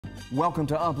Welcome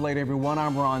to Up Late, everyone.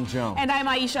 I'm Ron Jones. And I'm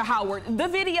Aisha Howard. The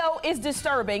video is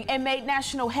disturbing and made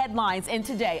national headlines. And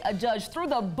today, a judge threw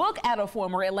the book at a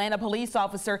former Atlanta police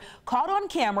officer caught on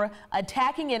camera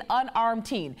attacking an unarmed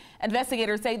teen.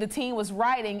 Investigators say the teen was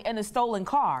riding in a stolen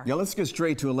car. Yeah, let's get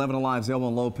straight to 11 Alive's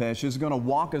Elwin Lopez. She's going to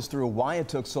walk us through why it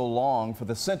took so long for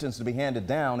the sentence to be handed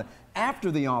down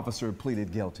after the officer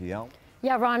pleaded guilty.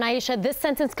 Yeah, Ron, Aisha, this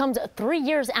sentence comes 3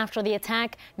 years after the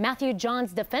attack. Matthew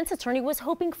John's defense attorney was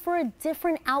hoping for a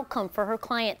different outcome for her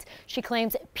client. She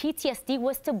claims PTSD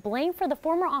was to blame for the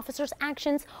former officer's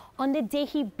actions on the day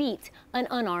he beat an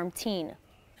unarmed teen.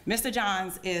 Mr.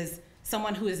 Johns is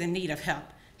someone who is in need of help.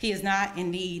 He is not in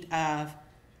need of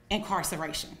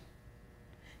incarceration.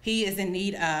 He is in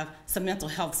need of some mental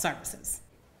health services.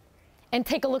 And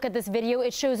take a look at this video.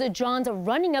 It shows Johns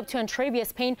running up to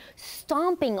Antravius Payne,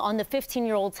 stomping on the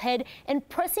 15-year-old's head and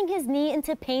pressing his knee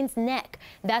into Payne's neck.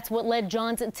 That's what led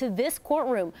Johns to this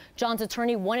courtroom. Johns'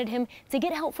 attorney wanted him to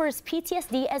get help for his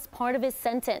PTSD as part of his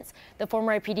sentence. The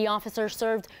former IPD officer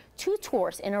served 2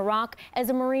 tours in Iraq as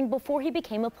a Marine before he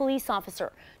became a police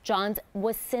officer. Johns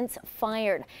was since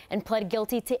fired and pled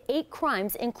guilty to 8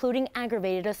 crimes, including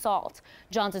aggravated assault.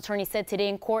 Johns' attorney said today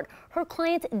in court her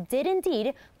client did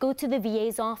indeed go to the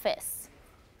VA's office.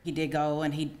 He did go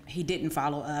and he didn't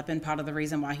follow up, and part of the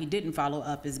reason why he didn't follow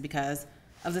up is because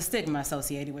of the stigma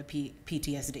associated with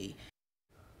PTSD.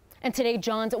 And today,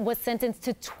 Johns was sentenced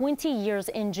to 20 years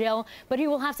in jail, but he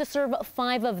will have to serve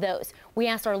 5 of those. We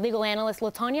asked our legal analyst,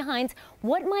 LaTanya Hines,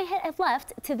 what might have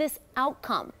left to this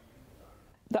outcome.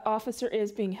 The officer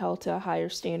is being held to a higher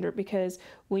standard because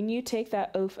when you take that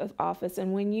oath of office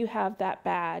and when you have that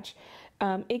badge,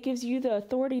 it gives you the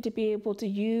authority to be able to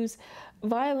use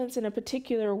violence in a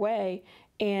particular way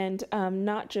and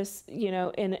not just,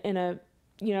 in a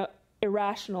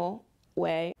irrational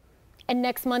way. And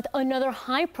next month, another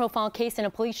high-profile case in a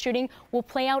police shooting will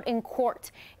play out in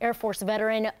court. Air Force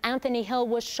veteran Anthony Hill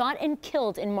was shot and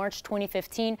killed in March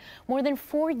 2015, more than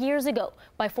 4 years ago,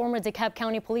 by former DeKalb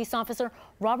County police officer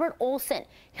Robert Olson.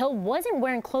 Hill wasn't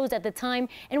wearing clothes at the time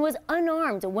and was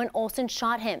unarmed when Olson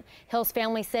shot him. Hill's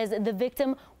family says the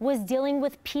victim was dealing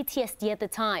with PTSD at the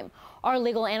time. Our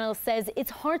legal analyst says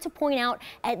it's hard to point out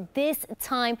at this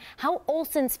time how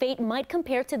Olson's fate might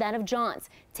compare to that of John's.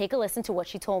 Take a listen to what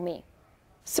she told me.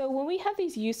 So when we have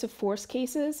these use of force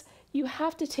cases, you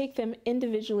have to take them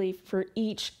individually for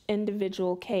each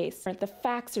individual case. The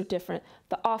facts are different.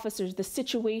 The officers, the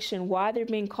situation, why they're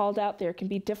being called out there can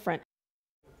be different.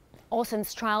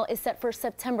 Olson's trial is set for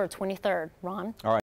September 23rd. Ron? All right.